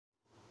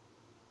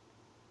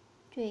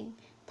Truyện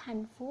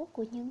Thành phố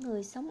của những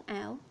người sống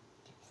ảo.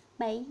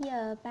 7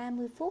 giờ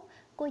 30 phút,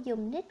 cô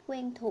dùng nick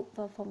quen thuộc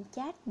vào phòng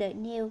chat đợi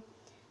Neil.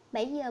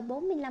 7 giờ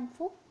 45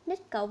 phút,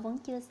 nick cậu vẫn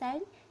chưa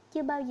sáng,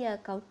 chưa bao giờ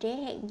cậu trễ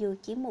hẹn dù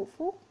chỉ 1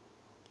 phút.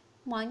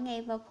 Mọi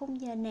ngày vào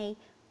khung giờ này,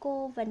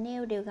 cô và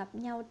Neil đều gặp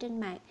nhau trên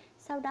mạng.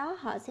 Sau đó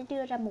họ sẽ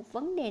đưa ra một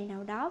vấn đề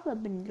nào đó và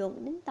bình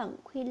luận đến tận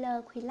khuya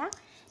lơ khuya lắc,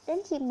 đến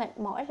khi mệt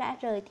mỏi rã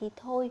rời thì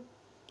thôi.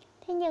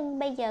 Thế nhưng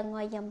bây giờ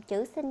ngoài dòng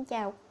chữ xin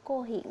chào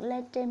cô hiện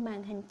lên trên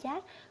màn hình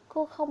chat,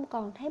 cô không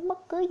còn thấy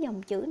bất cứ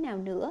dòng chữ nào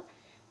nữa.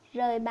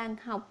 Rời bàn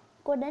học,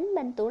 cô đến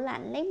bên tủ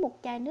lạnh lấy một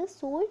chai nước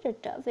suối rồi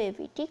trở về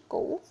vị trí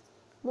cũ.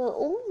 Vừa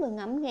uống vừa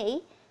ngẫm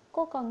nghĩ,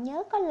 cô còn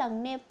nhớ có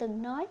lần Neil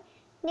từng nói,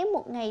 nếu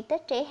một ngày tớ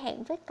trễ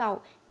hẹn với cậu,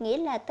 nghĩa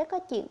là tớ có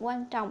chuyện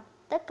quan trọng,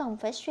 tớ cần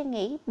phải suy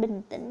nghĩ,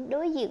 bình tĩnh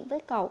đối diện với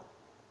cậu.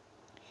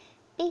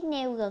 Biết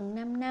Neil gần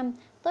 5 năm,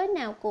 tối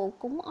nào cô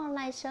cũng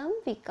online sớm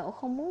vì cậu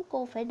không muốn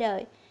cô phải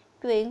đợi.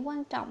 Chuyện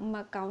quan trọng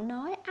mà cậu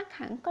nói ắt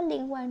hẳn có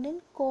liên quan đến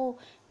cô,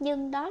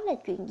 nhưng đó là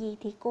chuyện gì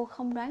thì cô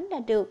không đoán ra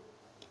được.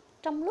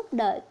 Trong lúc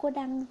đợi, cô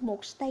đăng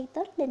một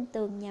status lên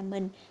tường nhà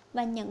mình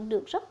và nhận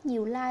được rất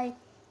nhiều like.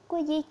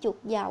 Cô di chuột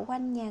dạo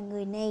quanh nhà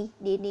người này,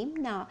 địa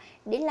điểm nọ,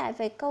 để lại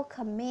vài câu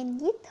comment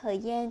giết thời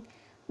gian.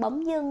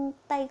 Bỗng dưng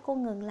tay cô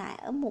ngừng lại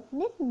ở một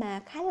nick mà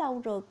khá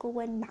lâu rồi cô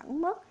quên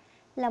bẵng mất,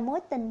 là mối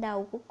tình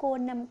đầu của cô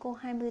năm cô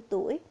 20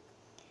 tuổi.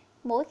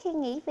 Mỗi khi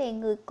nghĩ về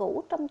người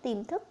cũ, trong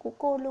tiềm thức của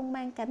cô luôn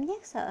mang cảm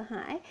giác sợ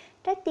hãi,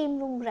 trái tim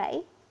run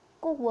rẩy.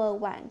 Cô quờ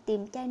quạng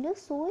tìm chai nước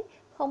suối,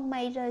 không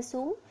may rơi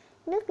xuống,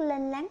 nước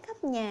lên láng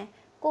khắp nhà.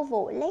 Cô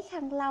vội lấy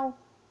khăn lau.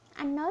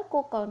 Anh nói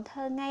cô còn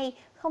thơ ngây,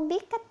 không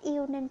biết cách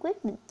yêu nên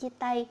quyết định chia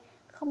tay.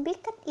 Không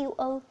biết cách yêu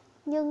ư,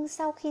 nhưng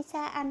sau khi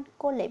xa anh,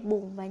 cô lại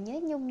buồn và nhớ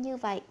nhung như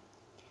vậy.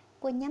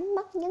 Cô nhắm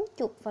mắt nhấn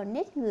chuột vào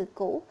nick người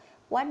cũ.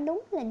 Quả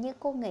đúng là như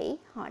cô nghĩ,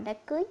 họ đã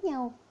cưới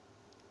nhau.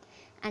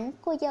 Ảnh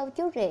cô dâu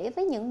chú rể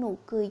với những nụ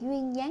cười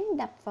duyên dáng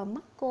đập vào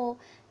mắt cô,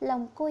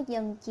 lòng cô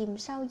dần chìm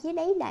sâu dưới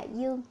đáy đại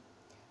dương.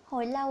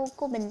 Hồi lâu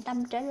cô bình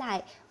tâm trở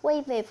lại,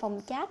 quay về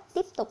phòng chat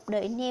tiếp tục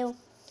đợi Neil.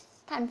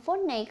 Thành phố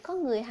này có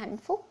người hạnh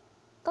phúc,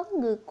 có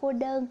người cô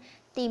đơn,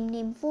 tìm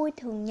niềm vui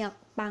thường nhật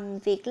bằng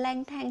việc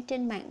lang thang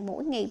trên mạng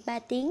mỗi ngày 3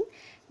 tiếng,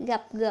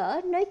 gặp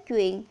gỡ, nói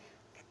chuyện,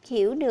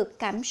 hiểu được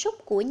cảm xúc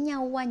của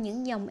nhau qua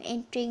những dòng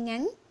entry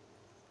ngắn.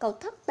 Cậu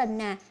thất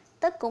tình à,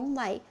 tớ cũng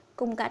vậy,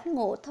 cùng cảnh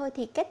ngộ thôi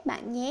thì kết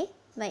bạn nhé.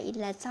 Vậy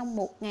là xong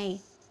một ngày.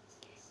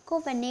 Cô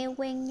và Neil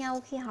quen nhau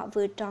khi họ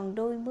vừa tròn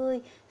đôi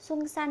mươi,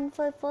 xuân xanh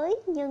phơi phới,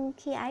 nhưng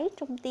khi ấy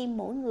trong tim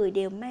mỗi người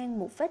đều mang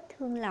một vết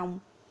thương lòng.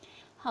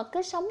 Họ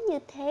cứ sống như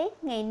thế,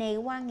 ngày này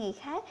qua ngày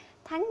khác,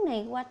 tháng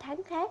này qua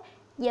tháng khác,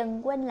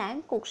 dần quên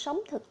lãng cuộc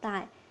sống thực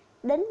tại.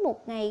 Đến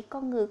một ngày,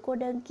 con người cô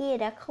đơn kia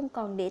đã không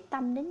còn để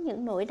tâm đến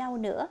những nỗi đau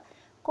nữa.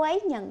 Cô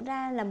ấy nhận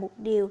ra là một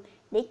điều,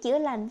 để chữa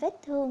lành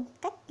vết thương,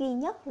 cách duy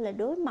nhất là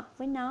đối mặt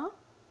với nó.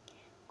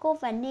 Cô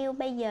và Neil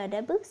bây giờ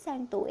đã bước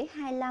sang tuổi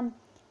 25.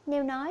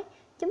 Neil nói,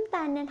 chúng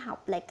ta nên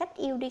học lại cách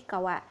yêu đi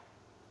cậu ạ.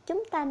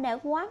 Chúng ta đã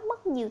quá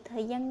mất nhiều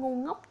thời gian ngu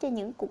ngốc cho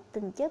những cuộc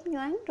tình chớp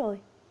nhoáng rồi.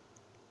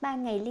 3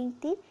 ngày liên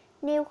tiếp,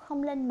 Neil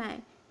không lên mạng.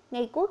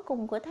 Ngày cuối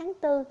cùng của tháng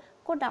 4,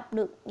 cô đọc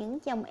được những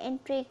dòng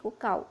entry của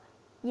cậu.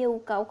 Dù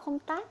cậu không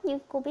tag nhưng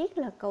cô biết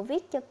là cậu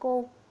viết cho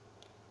cô.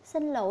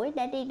 Xin lỗi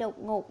đã đi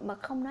đột ngột mà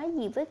không nói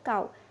gì với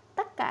cậu.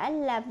 Tất cả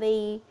là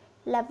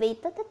vì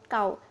tớ thích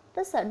cậu.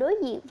 Tớ sợ đối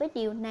diện với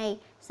điều này,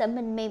 sợ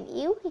mình mềm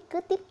yếu khi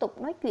cứ tiếp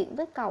tục nói chuyện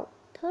với cậu.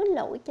 Thứ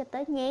lỗi cho tớ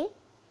nhé.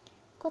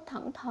 Cô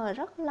thẫn thờ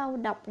rất lâu,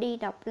 đọc đi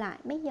đọc lại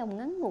mấy dòng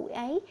ngắn ngủi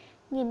ấy.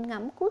 Nghiền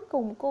ngẫm cuối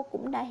cùng cô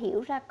cũng đã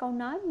hiểu ra câu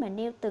nói mà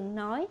Neil từng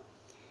nói.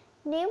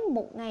 Nếu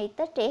một ngày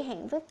tớ trễ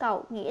hẹn với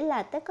cậu, nghĩa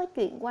là tớ có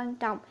chuyện quan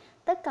trọng.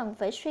 Tớ cần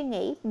phải suy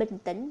nghĩ, bình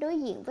tĩnh đối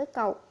diện với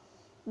cậu.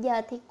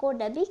 Giờ thì cô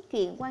đã biết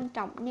chuyện quan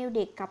trọng Neil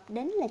đề cập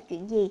đến là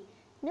chuyện gì.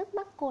 Nước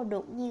mắt cô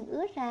đột nhiên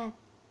ứa ra.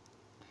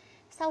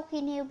 Sau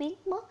khi Neil biến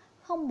mất,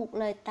 không một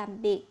lời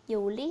tạm biệt,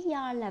 dù lý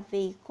do là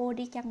vì cô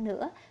đi chăng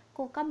nữa,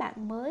 cô có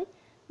bạn mới.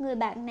 Người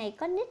bạn này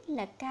có nick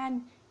là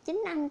Can,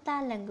 chính anh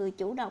ta là người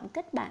chủ động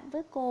kết bạn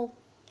với cô.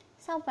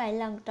 Sau vài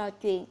lần trò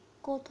chuyện,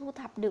 cô thu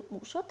thập được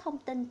một số thông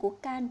tin của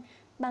Can,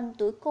 bằng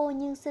tuổi cô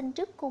nhưng sinh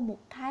trước cô 1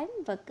 tháng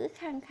và cứ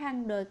khăng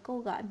khăng đòi cô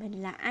gọi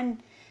mình là anh.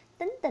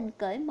 Tính tình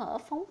cởi mở,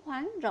 phóng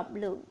khoáng, rộng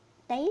lượng,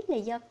 đấy là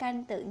do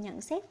Can tự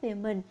nhận xét về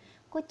mình.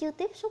 Cô chưa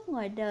tiếp xúc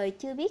ngoài đời,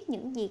 chưa biết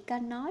những gì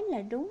Can nói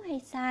là đúng hay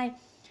sai.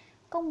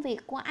 Công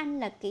việc của anh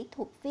là kỹ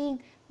thuật viên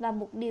và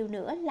một điều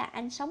nữa là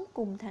anh sống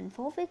cùng thành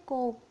phố với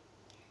cô.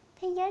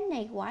 Thế giới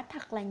này quả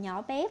thật là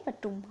nhỏ bé và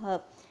trùng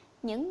hợp.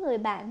 Những người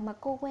bạn mà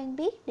cô quen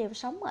biết đều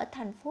sống ở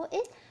thành phố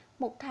X,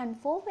 một thành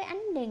phố với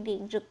ánh đèn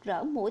điện rực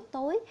rỡ mỗi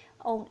tối,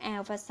 ồn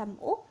ào và sầm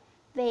uất.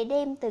 Về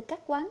đêm từ các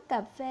quán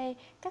cà phê,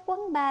 các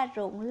quán bar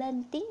rộn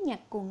lên tiếng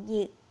nhạc cuồng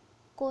nhiệt.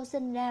 Cô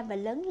sinh ra và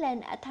lớn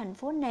lên ở thành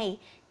phố này,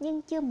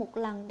 nhưng chưa một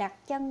lần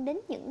đặt chân đến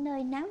những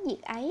nơi náo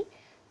nhiệt ấy.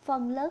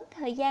 Phần lớn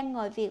thời gian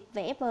ngồi việc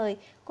vẽ vời,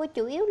 cô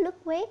chủ yếu lướt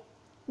web.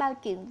 Bao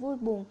chuyện vui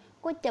buồn,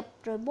 cô chụp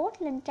rồi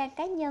post lên trang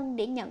cá nhân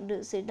để nhận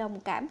được sự đồng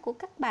cảm của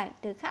các bạn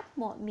từ khắp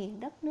mọi miền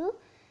đất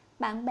nước.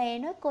 Bạn bè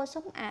nói cô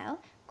sống ảo,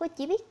 cô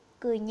chỉ biết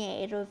cười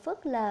nhẹ rồi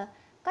phớt lờ.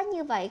 Có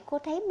như vậy cô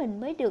thấy mình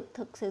mới được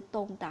thực sự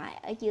tồn tại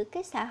ở giữa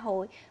cái xã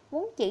hội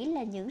vốn chỉ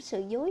là những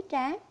sự dối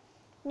trá.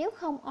 Nếu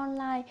không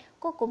online,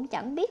 cô cũng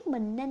chẳng biết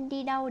mình nên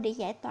đi đâu để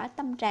giải tỏa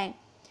tâm trạng.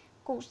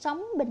 Cuộc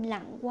sống bình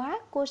lặng quá,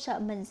 cô sợ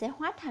mình sẽ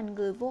hóa thành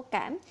người vô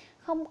cảm,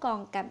 không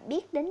còn cảm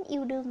biết đến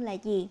yêu đương là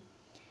gì.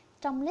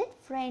 Trong list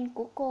friend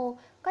của cô,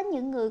 có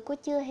những người cô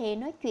chưa hề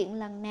nói chuyện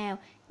lần nào,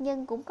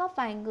 nhưng cũng có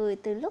vài người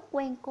từ lúc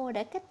quen cô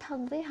đã kết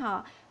thân với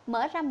họ,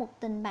 mở ra một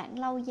tình bạn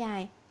lâu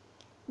dài.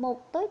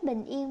 Một tối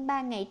bình yên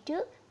 3 ngày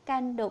trước,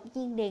 Can đột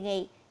nhiên đề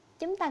nghị,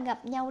 chúng ta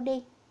gặp nhau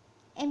đi.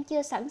 Em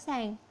chưa sẵn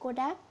sàng, cô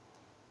đáp.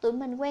 Tụi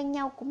mình quen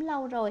nhau cũng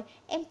lâu rồi,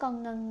 em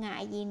còn ngần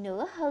ngại gì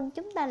nữa, hơn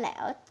chúng ta lại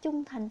ở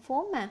chung thành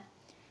phố mà.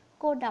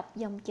 Cô đọc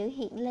dòng chữ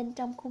hiện lên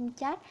trong khung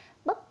chat,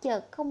 bất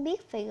chợt không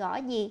biết phải gõ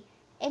gì.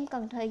 Em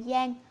cần thời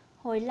gian.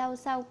 Hồi lâu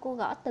sau cô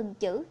gõ từng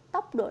chữ,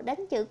 tốc độ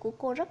đánh chữ của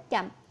cô rất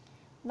chậm.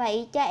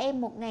 Vậy cho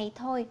em một ngày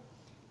thôi.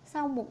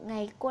 Sau một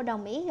ngày, cô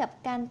đồng ý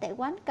gặp Can tại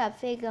quán cà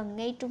phê gần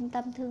ngay trung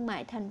tâm thương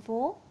mại thành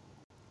phố.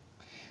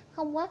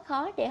 Không quá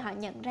khó để họ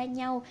nhận ra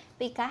nhau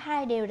vì cả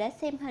hai đều đã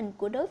xem hình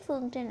của đối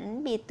phương trên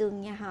ảnh bìa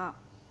tường nhà họ.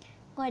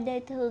 Ngoài đời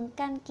thường,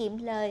 Can kiệm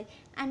lời,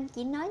 anh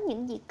chỉ nói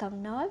những gì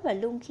cần nói và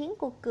luôn khiến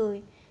cô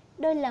cười.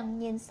 Đôi lần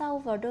nhìn sâu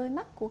vào đôi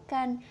mắt của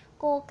Can,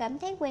 cô cảm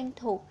thấy quen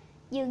thuộc.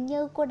 Dường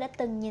như cô đã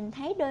từng nhìn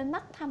thấy đôi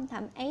mắt thâm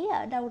thẳm ấy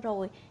ở đâu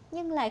rồi,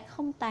 nhưng lại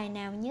không tài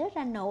nào nhớ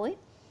ra nổi.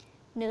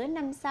 Nửa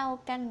năm sau,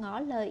 Can ngỏ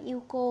lời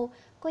yêu cô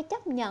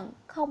chấp nhận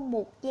không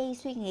một giây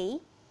suy nghĩ.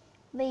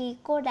 Vì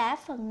cô đã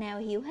phần nào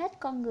hiểu hết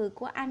con người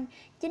của anh,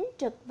 chính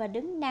trực và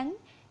đứng đắn.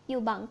 Dù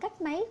bận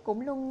cách mấy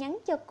cũng luôn nhắn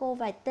cho cô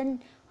vài tin,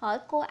 hỏi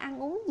cô ăn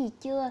uống gì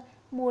chưa,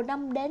 mùa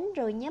đông đến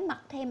rồi nhớ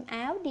mặc thêm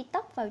áo đi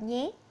tất vào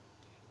nhé.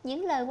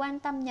 Những lời quan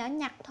tâm nhỏ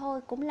nhặt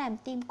thôi cũng làm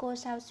tim cô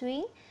xao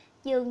xuyến.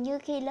 Dường như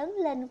khi lớn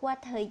lên qua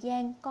thời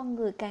gian, con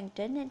người càng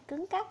trở nên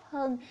cứng cáp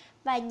hơn,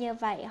 và nhờ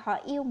vậy họ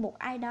yêu một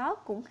ai đó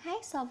cũng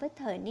khác so với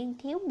thời niên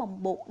thiếu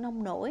bồng bột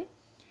nông nổi.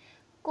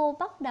 Cô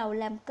bắt đầu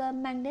làm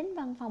cơm mang đến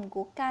văn phòng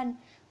của Can.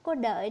 Cô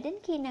đợi đến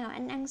khi nào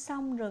anh ăn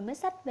xong rồi mới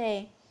xách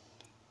về.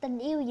 Tình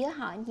yêu giữa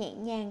họ nhẹ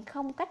nhàng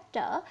không cách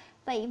trở.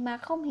 Vậy mà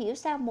không hiểu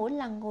sao mỗi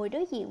lần ngồi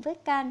đối diện với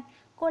Can,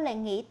 cô lại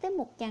nghĩ tới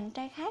một chàng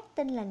trai khác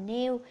tên là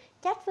Neil,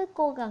 chat với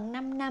cô gần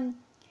 5 năm.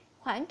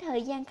 Khoảng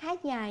thời gian khá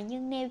dài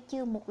nhưng Neil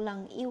chưa một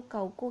lần yêu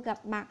cầu cô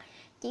gặp mặt.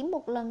 Chỉ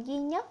một lần duy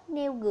nhất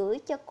Neil gửi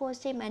cho cô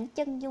xem ảnh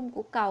chân dung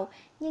của cậu,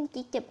 nhưng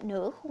chỉ chụp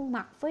nửa khuôn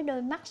mặt với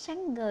đôi mắt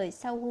sáng ngời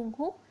sau hun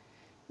hút.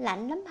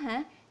 Lạnh lắm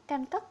hả?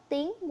 Can cất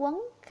tiếng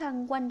quấn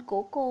khăn quanh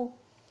cổ cô.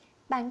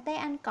 Bàn tay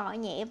anh cọ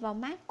nhẹ vào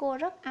má cô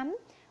rất ấm.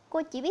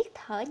 Cô chỉ biết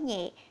thở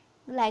nhẹ,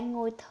 lại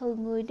ngồi thừ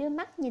người đưa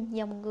mắt nhìn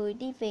dòng người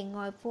đi về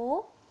ngoài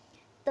phố.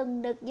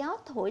 Từng đợt gió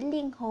thổi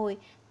liên hồi,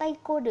 tay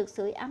cô được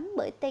sưởi ấm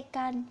bởi tay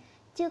Can.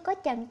 Chưa có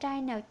chàng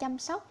trai nào chăm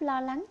sóc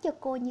lo lắng cho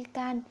cô như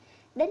Can.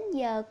 Đến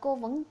giờ cô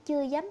vẫn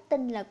chưa dám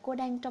tin là cô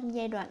đang trong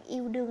giai đoạn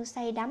yêu đương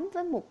say đắm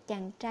với một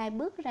chàng trai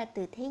bước ra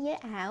từ thế giới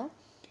ảo.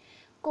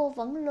 Cô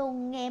vẫn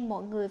luôn nghe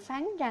mọi người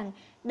phán rằng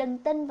đừng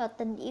tin vào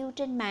tình yêu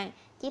trên mạng,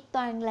 chỉ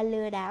toàn là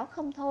lừa đảo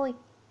không thôi.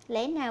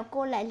 Lẽ nào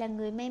cô lại là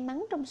người may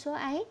mắn trong số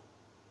ấy?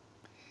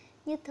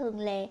 Như thường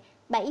lệ,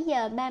 7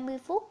 giờ 30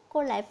 phút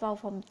cô lại vào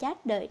phòng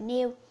chat đợi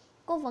Neil.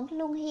 Cô vẫn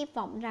luôn hy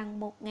vọng rằng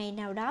một ngày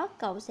nào đó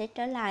cậu sẽ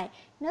trở lại,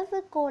 nói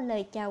với cô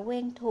lời chào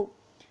quen thuộc.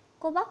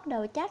 Cô bắt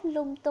đầu chat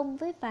lung tung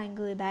với vài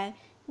người bạn,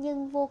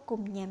 nhưng vô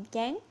cùng nhàm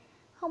chán.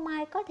 Không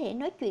ai có thể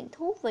nói chuyện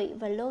thú vị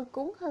và lôi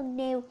cuốn hơn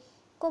Neil.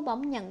 Cô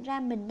bỗng nhận ra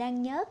mình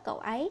đang nhớ cậu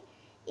ấy.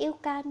 Yêu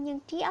Can nhưng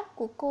trí óc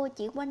của cô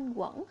chỉ quanh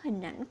quẩn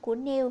hình ảnh của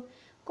Neil.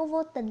 Cô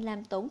vô tình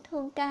làm tổn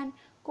thương Can.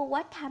 Cô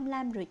quá tham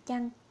lam rồi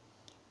chăng?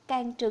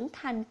 Càng trưởng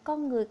thành,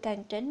 con người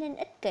càng trở nên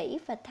ích kỷ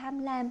và tham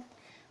lam.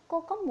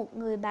 Cô có một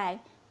người bạn,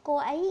 cô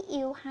ấy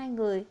yêu hai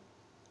người.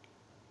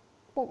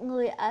 Một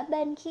người ở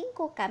bên khiến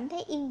cô cảm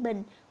thấy yên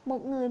bình,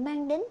 một người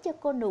mang đến cho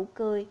cô nụ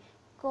cười.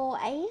 Cô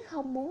ấy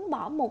không muốn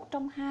bỏ một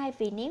trong hai,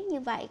 vì nếu như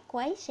vậy cô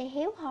ấy sẽ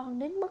héo hon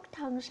đến mức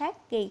thân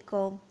xác kỳ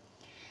cồn.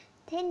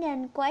 Thế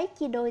nên cô ấy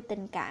chia đôi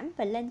tình cảm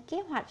và lên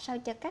kế hoạch sao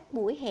cho các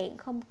buổi hẹn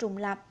không trùng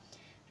lặp.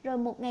 Rồi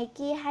một ngày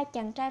kia hai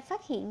chàng trai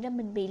phát hiện ra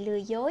mình bị lừa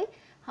dối.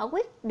 Họ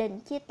quyết định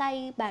chia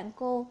tay bạn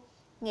cô.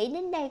 Nghĩ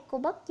đến đây cô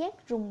bất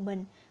giác rùng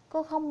mình.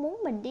 Cô không muốn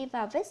mình đi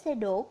vào vết xe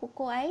đổ của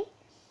cô ấy.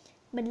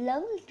 Mình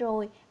lớn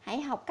rồi,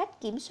 hãy học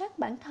cách kiểm soát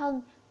bản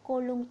thân.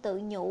 Cô luôn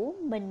tự nhủ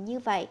mình như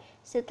vậy.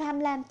 Sự tham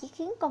lam chỉ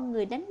khiến con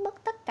người đánh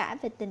mất tất cả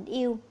về tình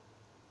yêu.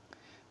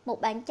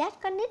 Một bạn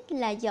chat có nick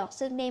là giọt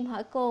sương đêm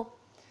hỏi cô,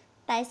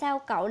 tại sao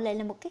cậu lại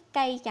là một cái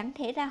cây chẳng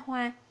thể ra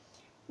hoa?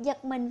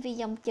 Giật mình vì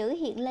dòng chữ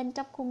hiện lên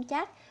trong khung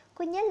chat.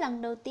 Cô nhớ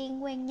lần đầu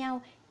tiên quen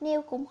nhau, Neil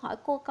cũng hỏi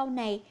cô câu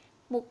này.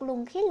 Một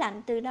luồng khí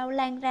lạnh từ đâu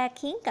lan ra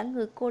khiến cả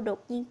người cô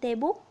đột nhiên tê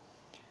buốt.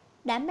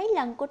 Đã mấy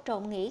lần cô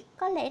trộm nghĩ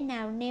có lẽ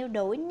nào Neil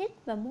đổi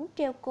nick và muốn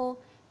trêu cô.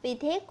 Vì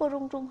thế cô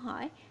run run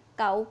hỏi,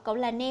 Cậu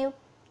là Neil?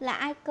 Là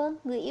ai cơ?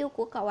 Người yêu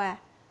của cậu à?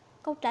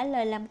 Câu trả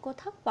lời làm cô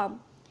thất vọng.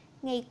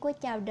 Ngày cô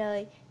chào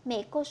đời,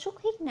 mẹ cô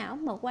xuất huyết não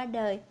mà qua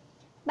đời.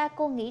 Ba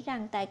cô nghĩ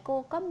rằng tại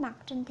cô có mặt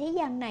trên thế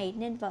gian này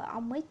nên vợ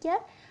ông mới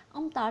chết.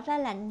 Ông tỏ ra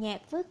lạnh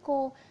nhạt với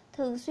cô,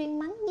 thường xuyên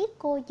mắng nhiếc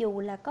cô dù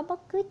là có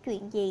bất cứ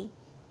chuyện gì.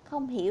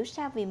 Không hiểu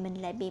sao vì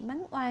mình lại bị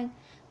mắng oan.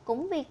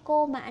 Cũng vì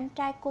cô mà anh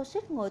trai cô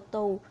suýt ngồi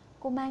tù.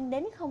 Cô mang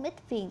đến không ít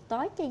phiền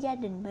toái cho gia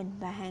đình mình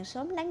và hàng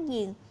xóm láng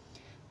giềng.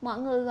 Mọi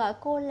người gọi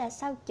cô là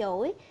sao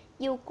chổi.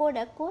 Dù cô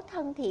đã cố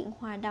thân thiện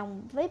hòa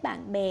đồng với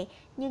bạn bè,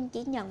 nhưng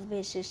chỉ nhận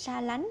về sự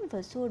xa lánh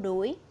và xua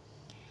đuổi.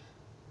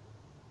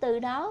 Từ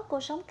đó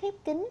cô sống khép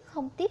kín,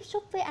 không tiếp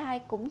xúc với ai,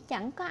 cũng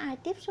chẳng có ai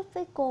tiếp xúc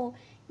với cô.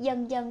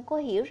 Dần dần cô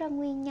hiểu ra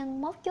nguyên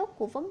nhân mấu chốt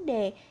của vấn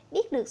đề.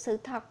 Biết được sự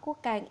thật, cô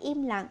càng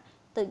im lặng,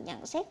 tự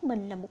nhận xét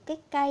mình là một cái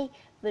cây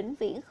vĩnh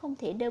viễn không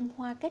thể đơm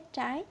hoa kết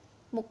trái,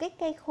 một cái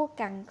cây khô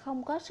cằn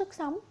không có sức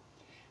sống.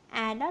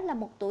 Đó là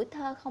một tuổi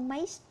thơ không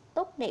mấy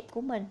tốt đẹp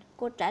của mình,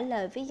 cô trả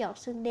lời với giọt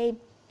sương đêm.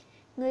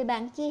 Người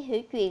bạn kia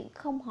hiểu chuyện,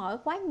 không hỏi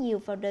quá nhiều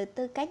vào đời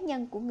tư cá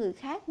nhân của người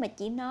khác, mà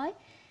chỉ nói: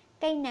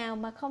 cây nào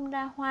mà không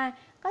ra hoa,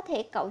 có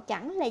thể cậu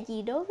chẳng là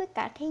gì đối với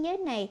cả thế giới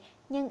này,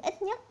 nhưng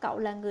ít nhất cậu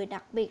là người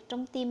đặc biệt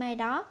trong tim ai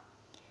đó.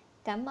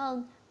 Cảm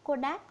ơn, cô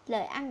đáp,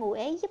 lời an ủi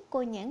ấy giúp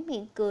cô nhoẻn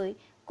miệng cười.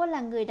 Cô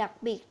là người đặc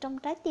biệt trong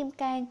trái tim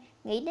Can.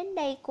 Nghĩ đến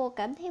đây cô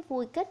cảm thấy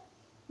vui kích.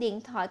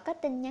 Điện thoại có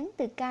tin nhắn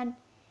từ Can.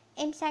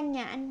 Em sang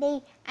nhà anh đi,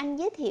 anh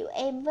giới thiệu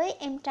em với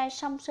em trai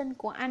song sinh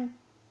của anh.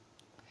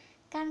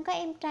 Can có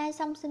em trai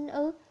song sinh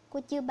ư? Cô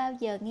chưa bao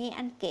giờ nghe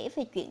anh kể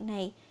về chuyện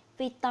này.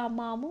 Vì tò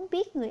mò muốn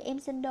biết người em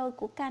sinh đôi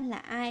của Can là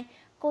ai,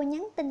 cô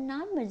nhắn tin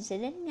nói mình sẽ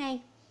đến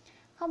ngay.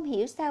 Không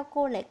hiểu sao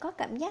cô lại có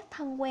cảm giác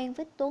thân quen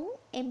với Tuấn,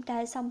 em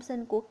trai song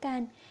sinh của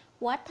Can.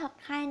 Quả thật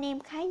hai anh em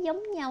khá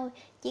giống nhau,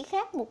 chỉ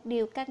khác một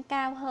điều Can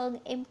cao hơn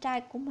em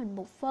trai của mình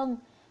một phân.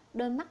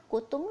 Đôi mắt của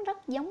Tuấn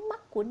rất giống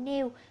mắt của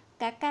Nêu,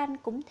 cả Can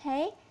cũng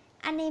thế.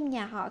 Anh em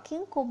nhà họ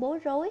khiến cô bối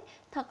rối,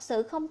 thật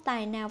sự không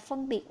tài nào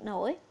phân biệt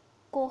nổi.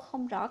 Cô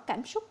không rõ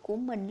cảm xúc của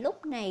mình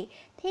lúc này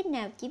thế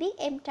nào, chỉ biết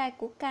em trai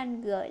của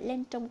Can gợi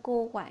lên trong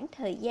cô quãng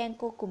thời gian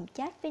cô cùng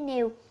chat với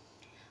Nêu.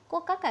 Cô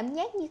có cảm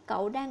giác như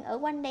cậu đang ở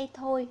quanh đây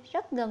thôi,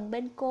 rất gần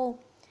bên cô.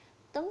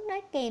 Tuấn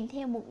nói kèm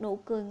theo một nụ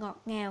cười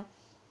ngọt ngào.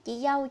 Chị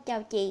dâu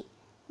chào chị.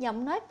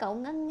 Giọng nói cậu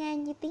ngân nga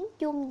như tiếng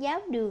chuông giáo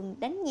đường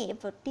đánh nhẹ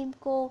vào tim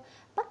cô.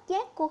 Bất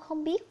giác cô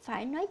không biết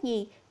phải nói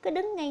gì, cứ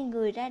đứng ngay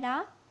người ra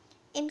đó.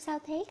 Em sao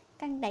thế?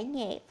 Căng đẩy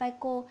nhẹ vai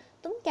cô.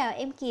 Tuấn chào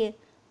em kìa.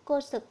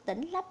 Cô sực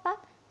tỉnh lắp bắp.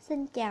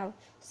 Xin chào.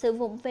 Sự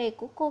vụng về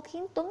của cô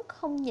khiến Tuấn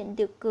không nhịn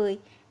được cười.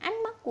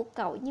 Ánh mắt của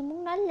cậu như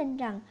muốn nói lên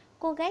rằng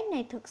cô gái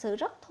này thực sự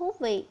rất thú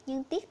vị,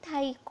 nhưng tiếc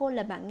thay cô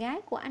là bạn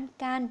gái của anh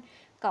Can.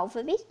 Cậu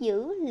phải biết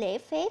giữ lễ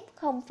phép,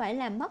 không phải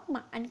làm mất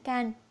mặt anh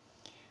Can.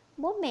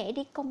 Bố mẹ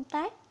đi công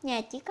tác,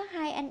 nhà chỉ có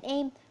hai anh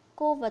em.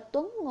 Cô và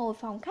Tuấn ngồi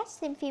phòng khách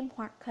xem phim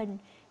hoạt hình.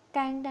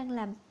 Can đang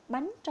làm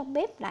bánh trong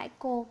bếp đãi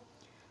cô.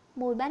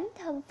 Mùi bánh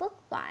thơm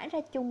phức tỏa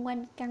ra chung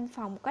quanh căn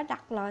phòng có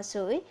đặt lò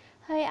sưởi,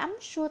 hơi ấm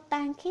xua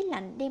tan khí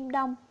lạnh đêm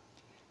đông.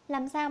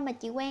 Làm sao mà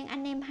chị quen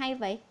anh em hay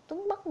vậy?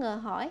 Tuấn bất ngờ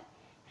hỏi.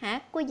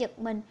 Hả? Cô giật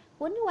mình,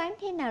 quýnh quán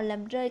thế nào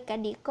làm rơi cả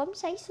đĩa cốm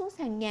sấy xuống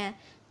sàn nhà.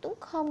 Tuấn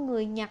khom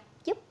người nhặt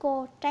giúp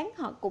cô, trán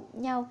họ cụp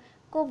nhau.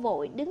 Cô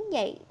vội đứng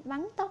dậy,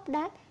 vắn tóc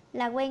đáp,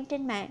 là quen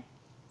trên mạng.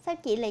 Sao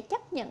chị lại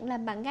chấp nhận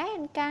làm bạn gái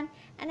anh Can?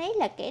 Anh ấy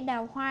là kẻ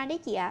đào hoa đấy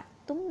chị ạ.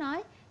 Tuấn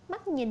nói,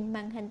 mắt nhìn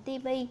màn hình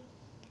tivi.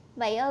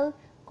 Vậy ư?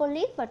 Cô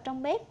liếc vào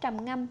trong bếp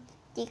trầm ngâm.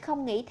 Chị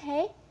không nghĩ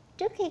thế.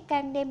 Trước khi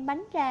Can đem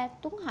bánh ra,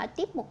 Tuấn hỏi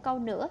tiếp một câu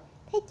nữa.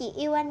 Thế chị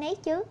yêu anh ấy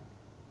chứ?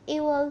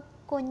 Yêu ư?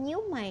 Cô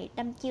nhíu mày,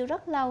 đăm chiêu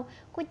rất lâu.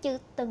 Cô chưa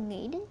từng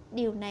nghĩ đến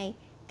điều này.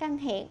 Can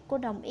hẹn, cô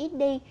đồng ý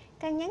đi.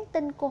 Can nhắn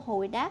tin, cô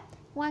hồi đáp,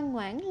 ngoan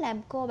ngoãn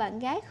làm cô bạn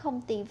gái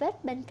không tì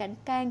vết bên cạnh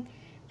Can.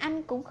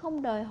 Anh cũng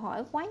không đòi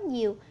hỏi quá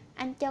nhiều.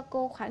 Anh cho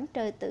cô khoảng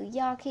trời tự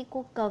do khi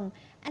cô cần.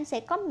 Anh sẽ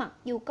có mặt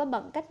dù có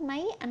bận cách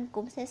mấy. Anh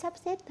cũng sẽ sắp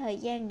xếp thời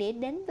gian để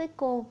đến với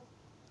cô.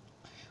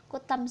 Cô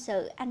tâm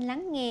sự, anh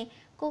lắng nghe.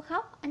 Cô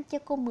khóc, anh cho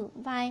cô mượn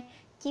vai.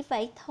 Chỉ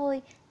vậy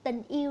thôi.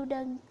 Tình yêu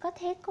đơn có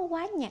thế có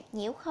quá nhạt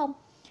nhẽo không?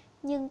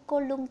 Nhưng cô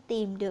luôn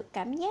tìm được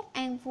cảm giác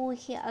an vui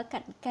khi ở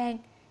cạnh Can.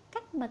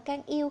 Cách mà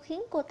Can yêu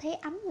khiến cô thấy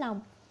ấm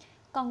lòng.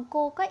 Còn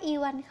cô có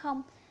yêu anh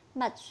không?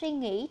 Mạch suy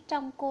nghĩ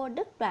trong cô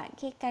đứt đoạn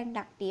khi Can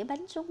đặt đĩa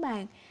bánh xuống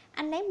bàn.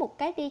 Anh lấy một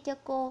cái đi cho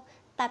cô.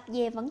 Tạp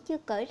dề vẫn chưa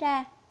cởi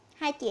ra.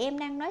 Hai chị em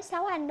đang nói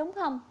xấu anh đúng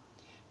không?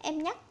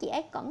 Em nhắc chị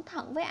ấy cẩn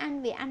thận với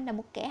anh vì anh là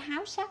một kẻ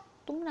háo sắc,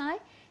 Tuấn nói.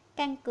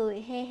 Can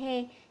cười hê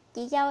hê.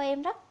 Chị dâu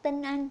em rất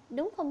tin anh,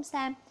 đúng không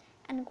Sam?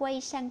 Anh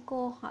quay sang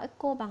cô, hỏi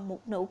cô bằng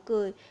một nụ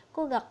cười.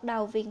 Cô gật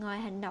đầu vì ngoài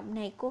hành động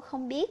này cô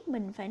không biết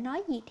mình phải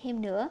nói gì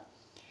thêm nữa.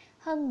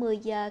 Hơn 10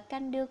 giờ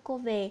Can đưa cô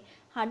về.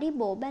 Họ đi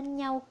bộ bên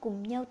nhau,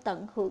 cùng nhau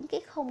tận hưởng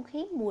cái không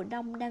khí mùa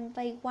đông đang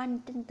vây quanh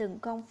trên từng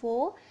con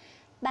phố.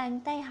 Bàn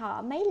tay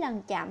họ mấy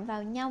lần chạm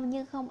vào nhau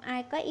nhưng không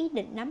ai có ý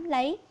định nắm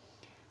lấy.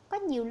 Có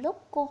nhiều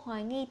lúc cô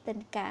hoài nghi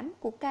tình cảm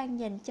của Can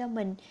dành cho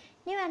mình.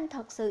 Nếu anh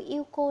thật sự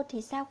yêu cô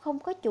thì sao không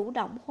có chủ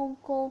động hôn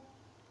cô?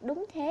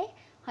 Đúng thế,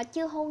 họ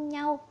chưa hôn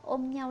nhau,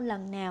 ôm nhau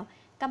lần nào,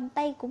 cầm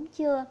tay cũng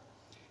chưa.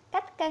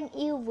 Cách Can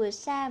yêu vừa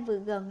xa vừa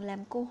gần làm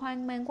cô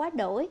hoang mang quá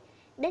đỗi.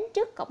 Đến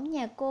trước cổng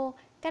nhà cô,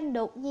 Can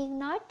đột nhiên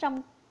nói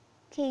trong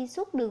khi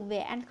suốt đường về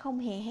anh không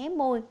hề hé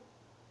môi.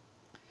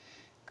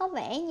 Có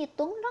vẻ như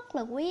Tuấn rất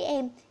là quý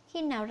em,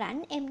 khi nào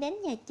rảnh em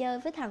đến nhà chơi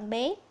với thằng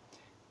bé.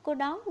 Cô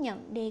đón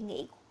nhận đề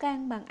nghị của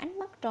Can bằng ánh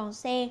mắt tròn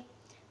xe.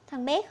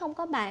 Thằng bé không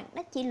có bạn,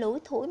 nó chỉ lủi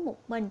thủi một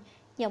mình,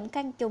 giọng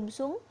Can trùng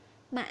xuống.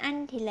 Mà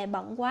anh thì lại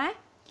bận quá.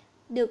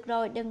 Được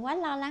rồi, đừng quá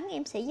lo lắng,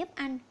 em sẽ giúp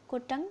anh, cô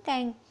trấn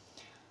Can.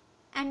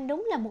 Anh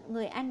đúng là một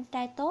người anh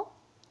trai tốt.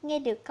 Nghe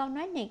được câu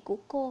nói này của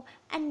cô,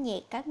 anh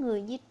nhẹ cả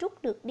người như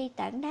trút được đi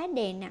tảng đá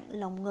đè nặng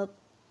lồng ngực.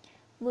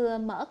 Vừa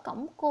mở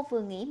cổng cô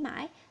vừa nghĩ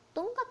mãi,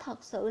 Tuấn có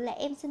thật sự là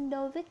em sinh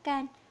đôi với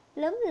Can,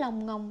 lớn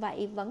lòng ngòng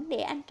vậy vẫn để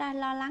anh trai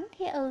lo lắng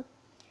thế ư?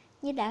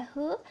 Như đã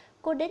hứa,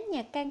 cô đến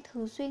nhà Can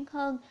thường xuyên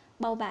hơn,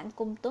 bầu bạn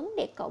cùng Tuấn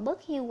để cậu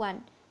bớt hiu quạnh.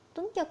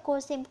 Tuấn cho cô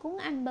xem cuốn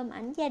album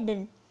ảnh gia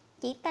đình,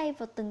 chỉ tay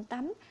vào từng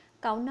tấm,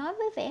 cậu nói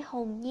với vẻ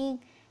hồn nhiên.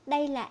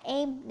 Đây là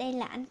em, đây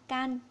là anh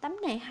Can.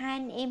 Tấm này hai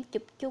anh em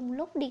chụp chung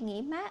lúc đi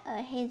nghỉ mát ở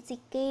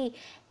Helsinki,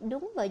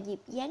 đúng vào dịp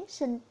Giáng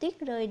sinh tuyết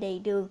rơi đầy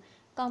đường.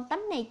 Còn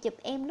tấm này chụp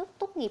em lúc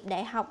tốt nghiệp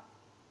đại học.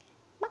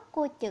 Mắt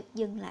cô chợt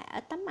dừng lại ở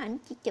tấm ảnh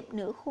chỉ chụp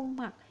nửa khuôn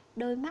mặt,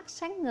 đôi mắt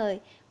sáng ngời.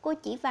 Cô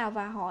chỉ vào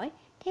và hỏi,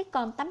 thế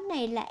còn tấm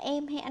này là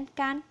em hay anh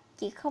Can?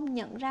 Chị không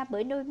nhận ra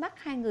bởi đôi mắt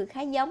hai người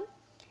khá giống.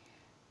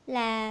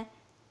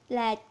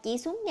 Là chị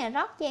xuống nhà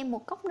rót cho em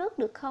một cốc nước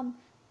được không?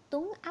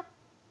 Tuấn ấp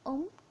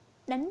úng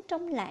đánh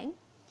trống lãng.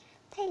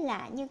 Thấy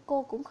lạ nhưng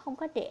cô cũng không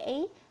có để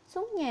ý,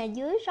 xuống nhà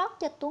dưới rót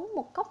cho Tuấn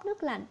một cốc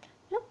nước lạnh.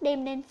 Lúc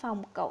đem lên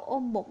phòng, cậu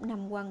ôm bụng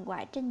nằm quằn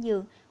quại trên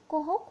giường.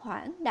 Cô hốt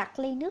hoảng đặt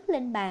ly nước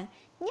lên bàn.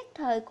 Nhất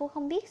thời cô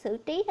không biết xử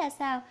trí ra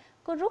sao.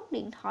 Cô rút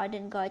điện thoại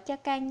định gọi cho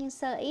Can nhưng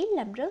sơ ý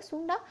làm rớt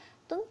xuống đất.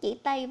 Tuấn chỉ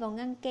tay vào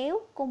ngăn kéo.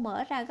 Cô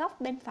mở ra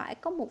góc bên phải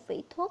có một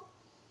vỉ thuốc.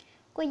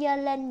 Cô giơ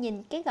lên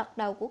nhìn cái gật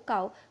đầu của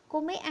cậu.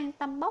 Cô mới an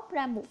tâm bóc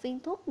ra một viên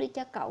thuốc đưa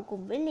cho cậu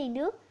cùng với ly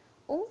nước.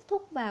 Uống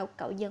thuốc vào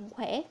cậu dần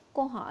khỏe.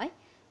 Cô hỏi,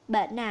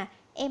 bệnh à,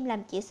 em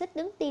làm chị xích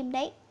đứng tim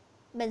đấy.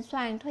 Bệnh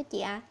xoàng thôi chị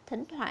ạ,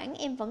 thỉnh thoảng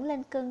em vẫn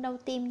lên cơn đau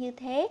tim như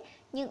thế,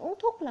 nhưng uống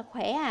thuốc là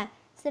khỏe à.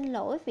 Xin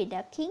lỗi vì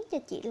đã khiến cho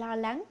chị lo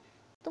lắng.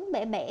 Tuấn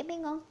bẻ bẻ mấy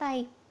ngón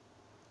tay.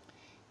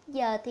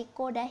 Giờ thì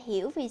cô đã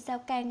hiểu vì sao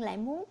Can lại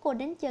muốn cô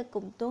đến chơi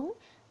cùng Tuấn.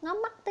 Ngó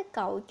mắt tới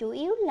cậu chủ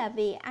yếu là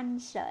vì anh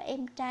sợ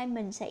em trai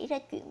mình xảy ra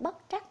chuyện bất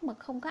trắc mà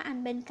không có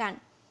anh bên cạnh.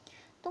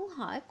 Tuấn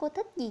hỏi cô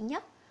thích gì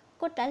nhất.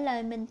 Cô trả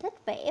lời mình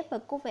thích vẽ và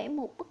cô vẽ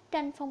một bức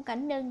tranh phong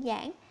cảnh đơn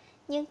giản.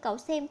 Nhưng cậu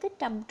xem cứ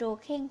trầm trồ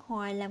khen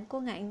hoài làm cô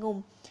ngại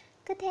ngùng.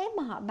 Cứ thế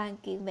mà họ bàn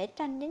chuyện vẽ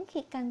tranh đến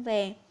khi Can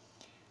về.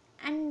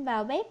 Anh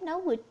vào bếp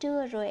nấu bữa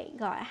trưa rồi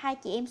gọi hai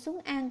chị em xuống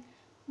ăn.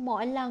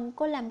 Mỗi lần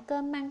cô làm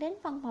cơm mang đến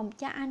văn phòng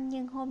cho anh,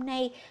 nhưng hôm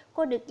nay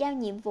cô được giao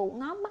nhiệm vụ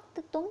ngó mắt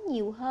tới Tuấn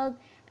nhiều hơn.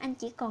 Anh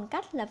chỉ còn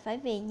cách là phải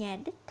về nhà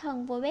đích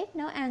thân vô bếp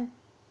nấu ăn.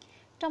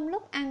 Trong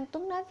lúc ăn,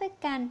 Tuấn nói với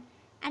Can,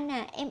 anh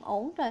à, em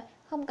ổn rồi,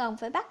 không cần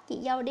phải bắt chị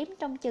dâu đếm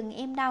trong chừng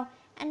em đâu.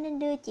 Anh nên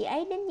đưa chị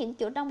ấy đến những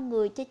chỗ đông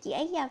người cho chị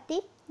ấy giao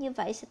tiếp, như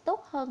vậy sẽ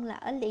tốt hơn là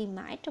ở lì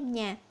mãi trong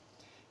nhà.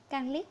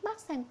 Can liếc mắt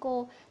sang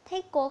cô,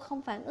 thấy cô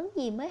không phản ứng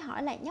gì mới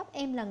hỏi lại nhóc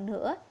em lần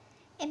nữa.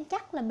 Em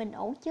chắc là mình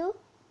ổn chứ?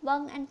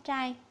 Vâng anh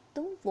trai,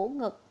 Tuấn vỗ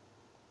ngực.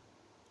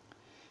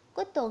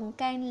 Cuối tuần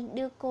Can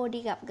đưa cô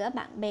đi gặp gỡ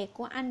bạn bè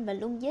của anh và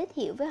luôn giới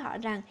thiệu với họ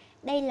rằng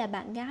đây là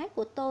bạn gái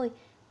của tôi.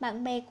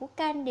 Bạn bè của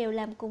Can đều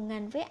làm cùng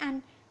ngành với anh,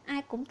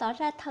 ai cũng tỏ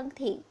ra thân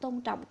thiện,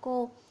 tôn trọng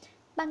cô.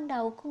 Ban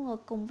đầu cô ngồi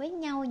cùng với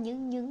nhau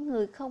những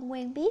người không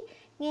quen biết,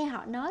 nghe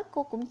họ nói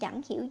cô cũng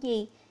chẳng hiểu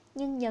gì.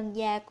 Nhưng dần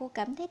dà cô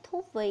cảm thấy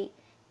thú vị.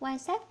 Quan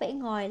sát vẻ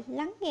ngoài,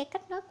 lắng nghe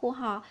cách nói của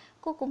họ,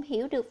 cô cũng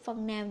hiểu được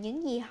phần nào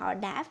những gì họ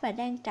đã và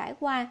đang trải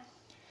qua.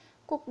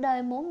 Cuộc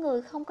đời mỗi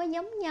người không có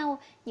giống nhau,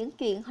 những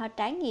chuyện họ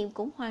trải nghiệm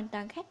cũng hoàn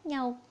toàn khác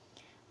nhau.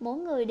 Mỗi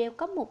người đều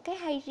có một cái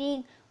hay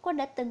riêng. Cô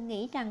đã từng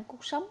nghĩ rằng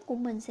cuộc sống của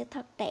mình sẽ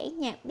thật tẻ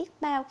nhạt biết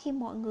bao khi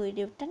mọi người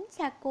đều tránh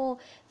xa cô,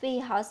 vì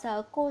họ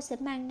sợ cô sẽ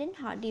mang đến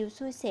họ điều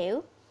xui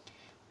xẻo.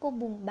 Cô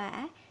buồn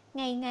bã,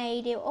 ngày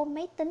ngày đều ôm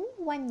máy tính.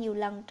 Qua nhiều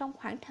lần trong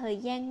khoảng thời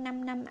gian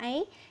 5 năm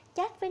ấy,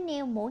 chat với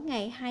Neo mỗi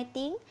ngày 2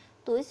 tiếng.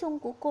 Tuổi xuân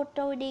của cô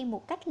trôi đi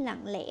một cách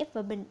lặng lẽ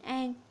và bình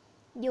an,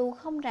 dù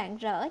không rạng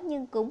rỡ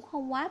nhưng cũng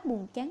không quá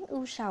buồn chán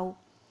ưu sầu.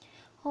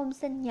 Hôm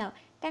sinh nhật,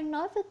 Can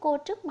nói với cô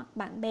trước mặt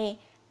bạn bè,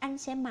 anh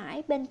sẽ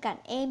mãi bên cạnh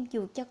em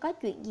dù cho có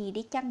chuyện gì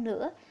đi chăng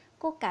nữa.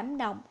 Cô cảm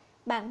động,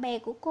 bạn bè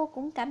của cô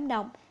cũng cảm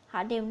động.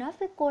 Họ đều nói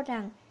với cô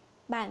rằng,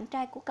 bạn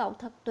trai của cậu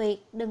thật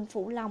tuyệt, đừng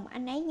phụ lòng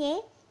anh ấy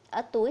nhé.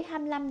 Ở tuổi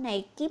 25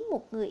 này kiếm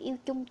một người yêu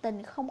chung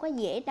tình không có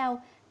dễ đâu,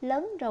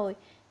 lớn rồi,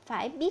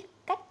 phải biết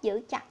cách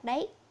giữ chặt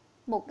đấy.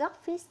 Một góc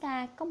phía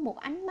xa có một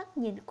ánh mắt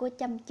nhìn cô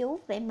chăm chú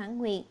vẻ mãn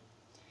nguyện.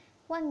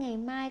 Qua ngày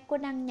mai cô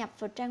đăng nhập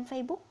vào trang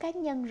Facebook cá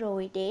nhân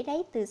rồi, để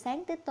đấy từ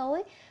sáng tới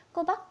tối.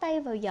 Cô bắt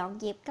tay vào dọn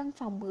dẹp căn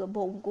phòng bừa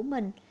bộn của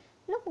mình.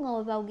 Lúc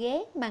ngồi vào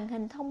ghế, màn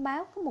hình thông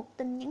báo có một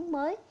tin nhắn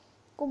mới.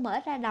 Cô mở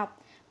ra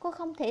đọc. Cô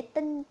không thể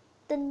tin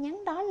tin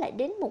nhắn đó lại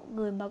đến một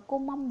người mà cô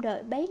mong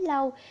đợi bấy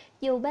lâu,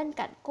 dù bên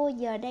cạnh cô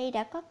giờ đây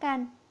đã có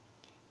Can.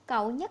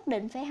 Cậu nhất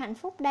định phải hạnh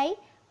phúc đấy.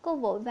 Cô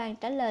vội vàng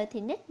trả lời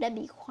thì nick đã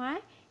bị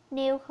khóa.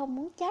 Neil không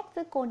muốn chat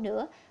với cô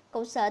nữa.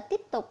 Cậu sợ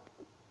tiếp tục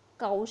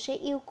cậu sẽ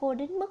yêu cô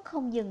đến mức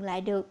không dừng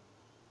lại được.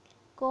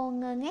 Cô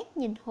ngơ ngác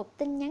nhìn hộp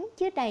tin nhắn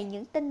chứa đầy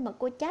những tin mà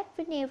cô chat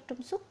với Neil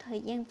trong suốt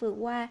thời gian vừa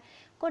qua.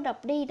 Cô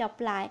đọc đi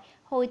đọc lại,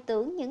 hồi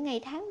tưởng những ngày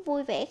tháng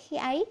vui vẻ khi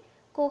ấy.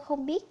 Cô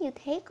không biết như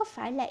thế có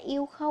phải là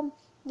yêu không,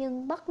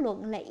 nhưng bất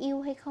luận là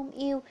yêu hay không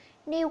yêu,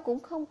 Neil cũng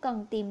không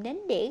cần tìm đến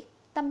để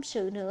tâm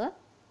sự nữa.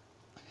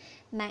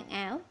 Màn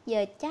ảo,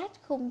 giờ chat,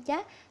 khung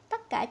chat,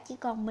 tất cả chỉ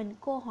còn mình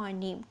cô hoài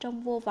niệm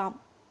trong vô vọng.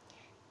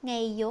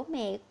 Ngày giỗ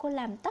mẹ, cô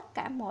làm tất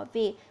cả mọi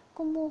việc.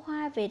 Cô mua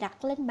hoa về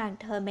đặt lên bàn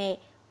thờ mẹ.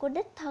 Cô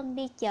đích thân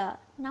đi chợ,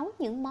 nấu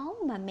những món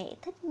mà mẹ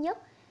thích nhất.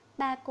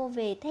 Ba cô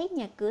về thấy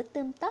nhà cửa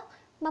tươm tất,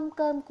 mâm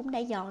cơm cũng đã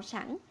dọn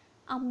sẵn.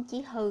 Ông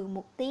chỉ hừ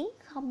một tiếng,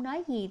 không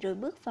nói gì rồi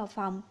bước vào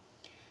phòng.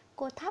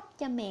 Cô thắp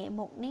cho mẹ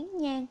một nén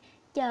nhang,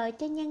 chờ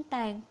cho nhang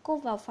tàn, cô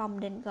vào phòng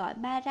định gọi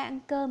ba ra ăn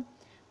cơm.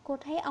 Cô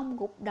thấy ông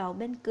gục đầu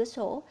bên cửa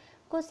sổ.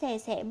 Cô xè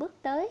xè bước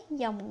tới,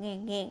 giọng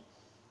ngàn ngàn: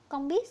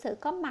 con biết sự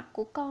có mặt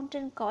của con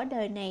trên cõi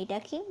đời này đã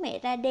khiến mẹ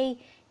ra đi.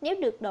 Nếu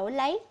được đổi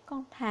lấy,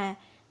 con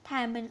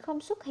thà mình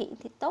không xuất hiện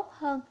thì tốt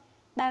hơn.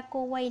 Ba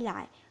cô quay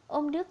lại,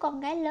 ôm đứa con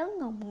gái lớn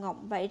ngọng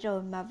ngọng vậy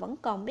rồi mà vẫn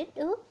còn biết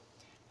ước.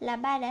 Là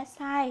ba đã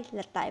sai,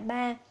 là tại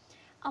ba.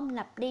 Ông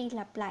lặp đi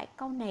lặp lại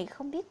câu này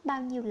không biết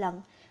bao nhiêu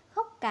lần.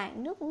 Khóc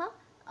cạn nước mắt,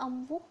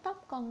 ông vuốt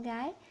tóc con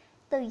gái.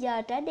 Từ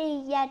giờ trở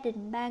đi, gia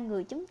đình ba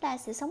người chúng ta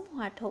sẽ sống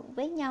hòa thuận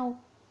với nhau.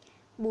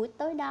 Buổi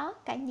tối đó,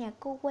 cả nhà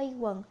cô quây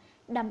quần,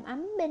 đầm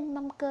ấm bên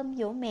mâm cơm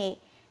giỗ mẹ.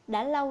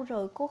 Đã lâu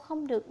rồi cô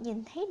không được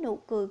nhìn thấy nụ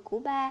cười của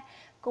ba,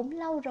 cũng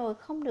lâu rồi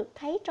không được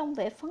thấy trong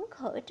vẻ phấn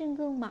khởi trên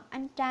gương mặt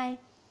anh trai.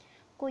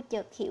 Cô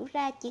chợt hiểu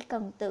ra chỉ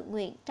cần tự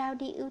nguyện trao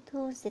đi yêu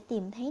thương sẽ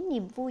tìm thấy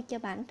niềm vui cho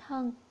bản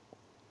thân.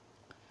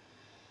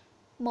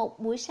 Một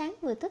buổi sáng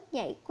vừa thức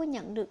dậy, cô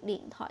nhận được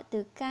điện thoại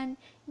từ Can.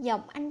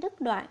 Giọng anh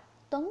đứt đoạn: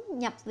 Tuấn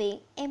nhập viện,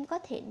 em có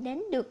thể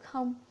đến được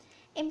không?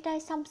 Em trai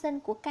song sinh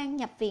của Can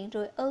nhập viện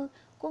rồi ư?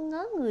 Cô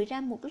ngớ người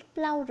ra một lúc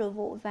lâu rồi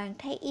vội vàng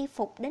thay y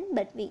phục đến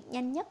bệnh viện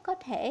nhanh nhất có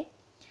thể.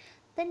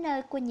 Tới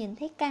nơi cô nhìn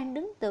thấy Can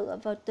đứng tựa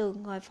vào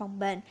tường ngoài phòng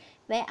bệnh,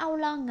 vẻ âu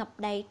lo ngập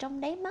đầy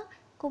trong đáy mắt.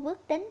 Cô bước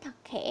đến thật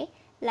khẽ,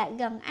 lại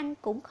gần anh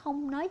cũng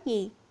không nói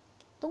gì.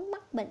 Tuấn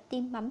mắc bệnh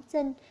tim bẩm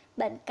sinh,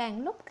 bệnh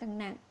càng lúc càng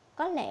nặng.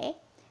 Có lẽ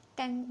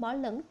Can bỏ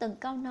lửng từng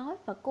câu nói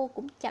và cô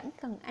cũng chẳng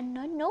cần anh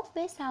nói nốt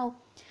vế sau.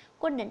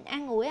 Cô định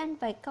an ủi anh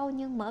vài câu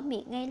nhưng mở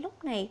miệng ngay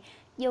lúc này,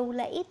 dù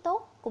là ý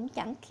tốt cũng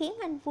chẳng khiến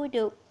anh vui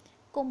được.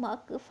 Cô mở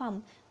cửa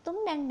phòng,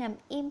 Tuấn đang nằm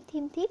im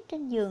thiêm thiếp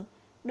trên giường,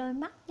 đôi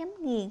mắt nhắm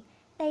nghiền.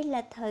 Đây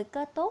là thời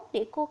cơ tốt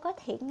để cô có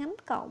thể ngắm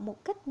cậu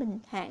một cách bình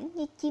thản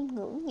như chiêm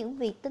ngưỡng những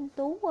vì tinh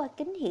tú qua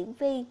kính hiển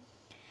vi.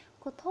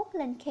 Cô thốt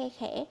lên khe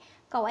khẽ,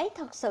 cậu ấy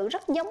thật sự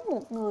rất giống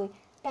một người.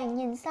 Càng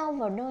nhìn sâu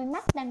vào đôi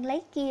mắt đang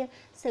lấy kia,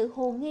 sự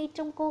hồ nghi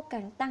trong cô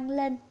càng tăng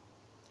lên.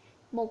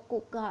 Một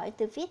cuộc gọi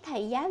từ phía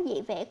thầy giáo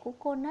dạy vẽ của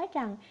cô nói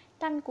rằng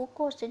tranh của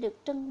cô sẽ được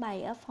trưng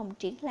bày ở phòng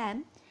triển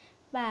lãm.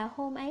 Và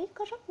hôm ấy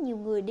có rất nhiều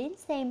người đến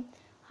xem.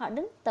 Họ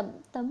đứng tụm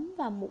túm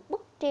vào một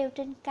bức treo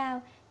trên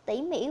cao,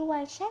 tỉ mỉ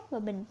quan sát và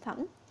bình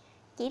phẩm.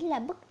 Chỉ là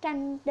bức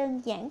tranh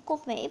đơn giản cô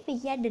vẽ vì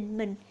gia đình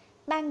mình.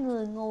 Ba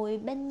người ngồi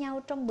bên nhau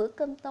trong bữa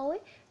cơm tối,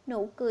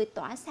 nụ cười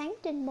tỏa sáng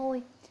trên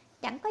môi.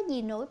 Chẳng có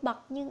gì nổi bật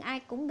nhưng ai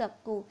cũng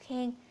gật gù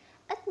khen.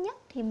 Ít nhất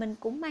thì mình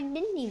cũng mang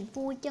đến niềm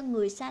vui cho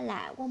người xa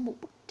lạ qua một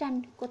bức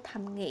tranh, cô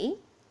thầm nghĩ.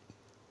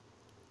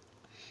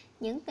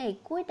 Những ngày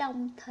cuối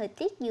đông, thời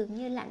tiết dường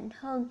như lạnh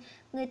hơn.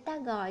 Người ta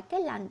gọi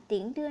cái lạnh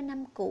tiễn đưa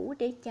năm cũ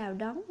để chào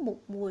đón một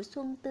mùa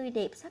xuân tươi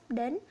đẹp sắp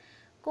đến.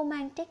 Cô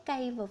mang trái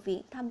cây vào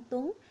viện thăm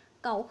Tuấn.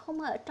 Cậu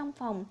không ở trong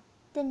phòng.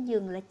 Trên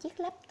giường là chiếc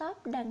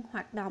laptop đang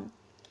hoạt động.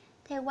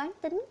 Theo quán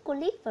tính, cô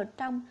liếc vào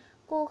trong.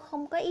 Cô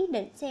không có ý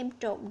định xem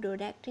trộm đồ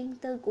đạc riêng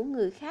tư của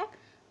người khác.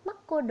 Mắt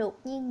cô đột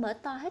nhiên mở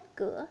to hết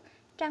cửa.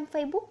 Trang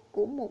Facebook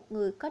của một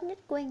người có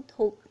nick quen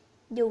thuộc.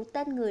 Dù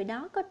tên người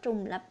đó có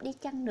trùng lặp đi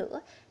chăng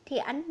nữa thì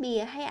ảnh bìa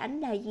hay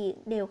ảnh đại diện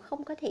đều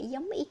không có thể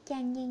giống y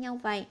chang như nhau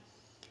vậy.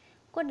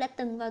 Cô đã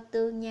từng vào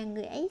tường nhà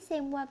người ấy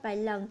xem qua vài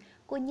lần.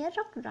 Cô nhớ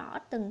rất rõ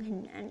từng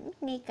hình ảnh,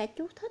 ngay cả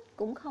chú thích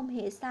cũng không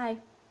hề sai.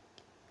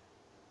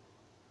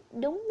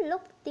 Đúng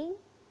lúc tiếng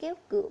kéo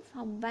cửa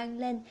phòng vang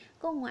lên,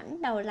 cô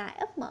ngoảnh đầu lại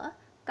ấp mở.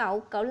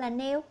 Cậu là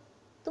Neil.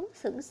 Tuấn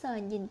sững sờ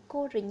nhìn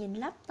cô rồi nhìn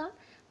laptop.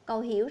 Cậu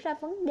hiểu ra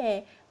vấn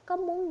đề, có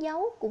muốn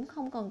giấu cũng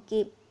không còn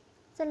kịp.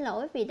 Xin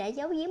lỗi vì đã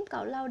giấu giếm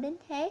cậu lâu đến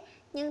thế,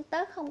 nhưng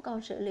tớ không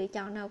còn sự lựa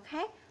chọn nào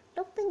khác.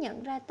 Lúc tớ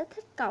nhận ra tớ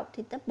thích cậu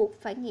thì tớ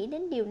buộc phải nghĩ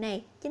đến điều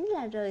này, chính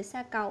là rời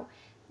xa cậu.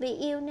 Vì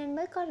yêu nên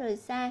mới có rời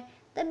xa.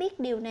 Tớ biết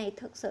điều này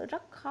thực sự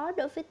rất khó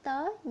đối với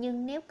tớ,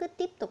 nhưng nếu cứ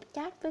tiếp tục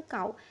chat với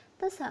cậu,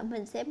 tớ sợ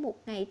mình sẽ một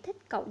ngày thích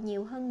cậu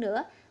nhiều hơn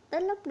nữa.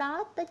 Tới lúc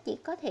đó tớ chỉ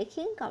có thể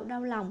khiến cậu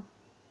đau lòng.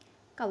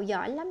 Cậu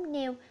giỏi lắm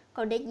Neil,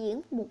 cậu đã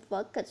diễn một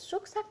vở kịch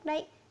xuất sắc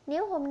đấy.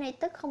 Nếu hôm nay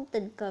tớ không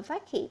tình cờ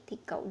phát hiện thì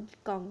cậu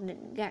còn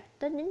định gạt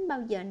tớ đến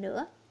bao giờ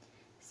nữa.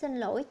 Xin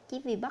lỗi,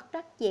 chỉ vì bất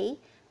đắc dĩ.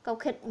 Cậu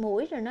khịt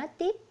mũi rồi nói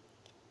tiếp.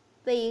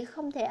 Vì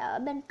không thể ở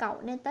bên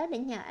cậu nên tớ đã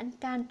nhờ anh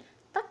Can.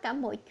 Tất cả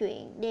mọi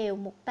chuyện đều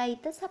một tay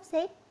tớ sắp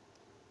xếp.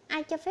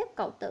 Ai cho phép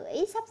cậu tự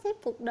ý sắp xếp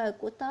cuộc đời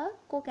của tớ?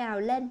 Cô gào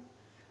lên.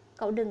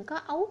 Cậu đừng có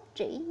ấu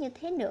trĩ như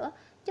thế nữa.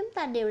 Chúng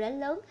ta đều đã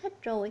lớn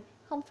hết rồi,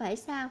 không phải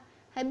sao?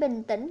 Hãy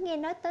bình tĩnh nghe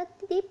nói tới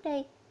tiếp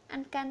đây.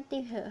 Anh Canh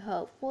tuy hời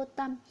hợt vô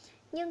tâm,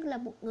 nhưng là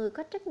một người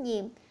có trách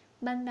nhiệm.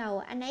 Ban đầu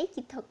anh ấy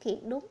chỉ thực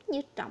hiện đúng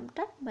như trọng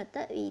trách mà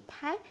tớ ủy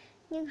thác,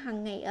 nhưng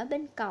hàng ngày ở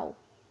bên cậu,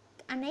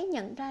 anh ấy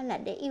nhận ra là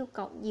để yêu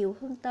cậu nhiều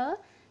hơn tớ.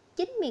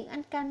 Chính miệng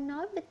anh Canh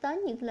nói với tớ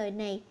những lời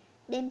này.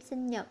 Đêm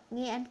sinh nhật,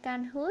 nghe anh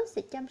Canh hứa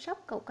sẽ chăm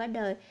sóc cậu cả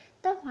đời,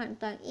 tớ hoàn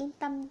toàn yên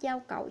tâm giao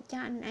cậu cho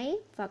anh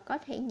ấy và có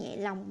thể nhẹ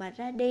lòng mà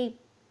ra đi.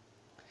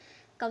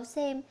 Cậu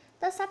xem,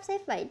 tớ sắp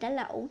xếp vậy đã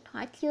là ổn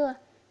thỏa chưa?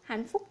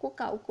 Hạnh phúc của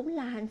cậu cũng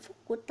là hạnh phúc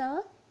của tớ.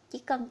 Chỉ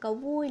cần cậu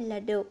vui là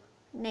được.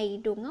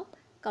 Này đồ ngốc,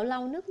 cậu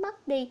lau nước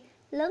mắt đi.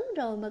 Lớn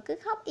rồi mà cứ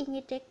khóc y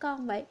như trẻ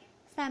con vậy.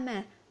 Sao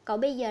mà, cậu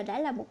bây giờ đã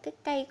là một cái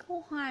cây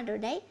có hoa rồi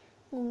đấy.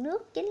 Nguồn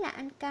nước chính là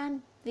anh Can.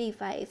 Vì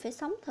vậy phải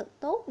sống thật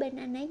tốt bên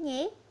anh ấy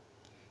nhé.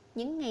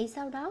 Những ngày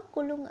sau đó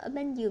cô luôn ở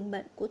bên giường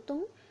bệnh của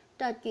Tuấn,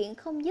 trò chuyện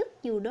không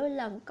dứt, dù đôi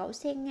lần cậu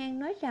xen ngang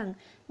nói rằng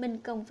mình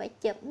cần phải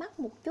chợp mắt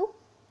một chút.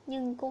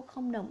 Nhưng cô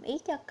không đồng ý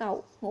cho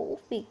cậu ngủ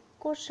vì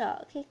cô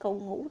sợ khi cậu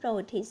ngủ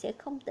rồi thì sẽ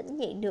không tỉnh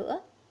dậy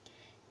nữa.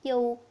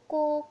 Dù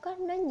cô có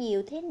nói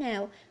nhiều thế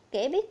nào,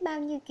 kể biết bao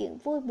nhiêu chuyện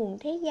vui buồn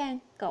thế gian,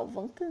 cậu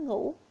vẫn cứ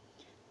ngủ.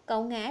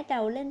 Cậu ngã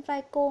đầu lên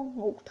vai cô,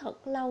 ngủ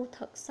thật lâu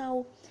thật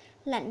sâu.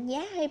 Lạnh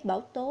giá hay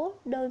bão tố,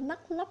 đôi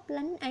mắt lấp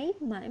lánh ấy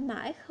mãi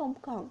mãi không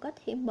còn có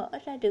thể mở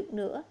ra được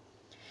nữa.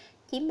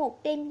 Chỉ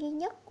một đêm duy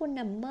nhất cô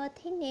nằm mơ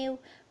thấy neo.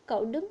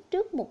 Cậu đứng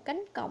trước một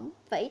cánh cổng,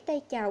 vẫy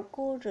tay chào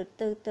cô rồi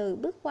từ từ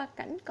bước qua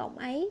cánh cổng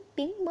ấy,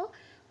 biến mất,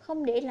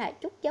 không để lại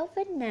chút dấu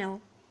vết nào.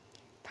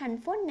 Thành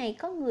phố này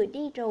có người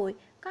đi rồi,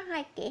 có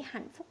hai kẻ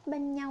hạnh phúc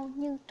bên nhau,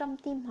 nhưng trong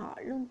tim họ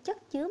luôn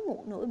chất chứa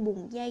một nỗi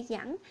buồn dai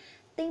dẳng.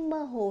 Tuy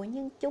mơ hồ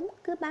nhưng chúng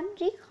cứ bám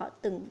riết họ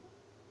từng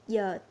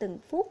giờ từng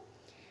phút.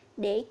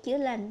 Để chữa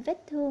lành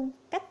vết thương,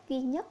 cách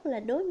duy nhất là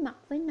đối mặt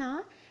với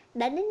nó.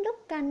 Đã đến lúc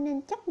Canh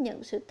nên chấp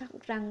nhận sự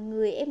thật rằng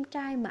người em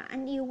trai mà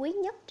anh yêu quý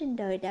nhất trên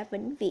đời đã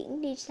vĩnh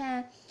viễn đi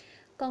xa.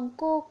 Còn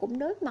cô cũng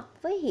đối mặt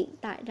với hiện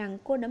tại rằng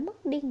cô đã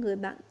mất đi người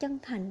bạn chân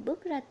thành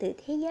bước ra từ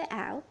thế giới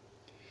ảo.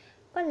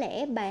 Có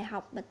lẽ bài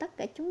học mà tất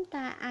cả chúng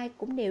ta ai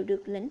cũng đều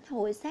được lĩnh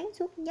hội sáng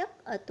suốt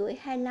nhất ở tuổi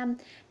 25,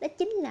 đó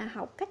chính là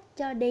học cách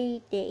cho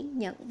đi để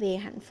nhận về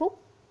hạnh phúc.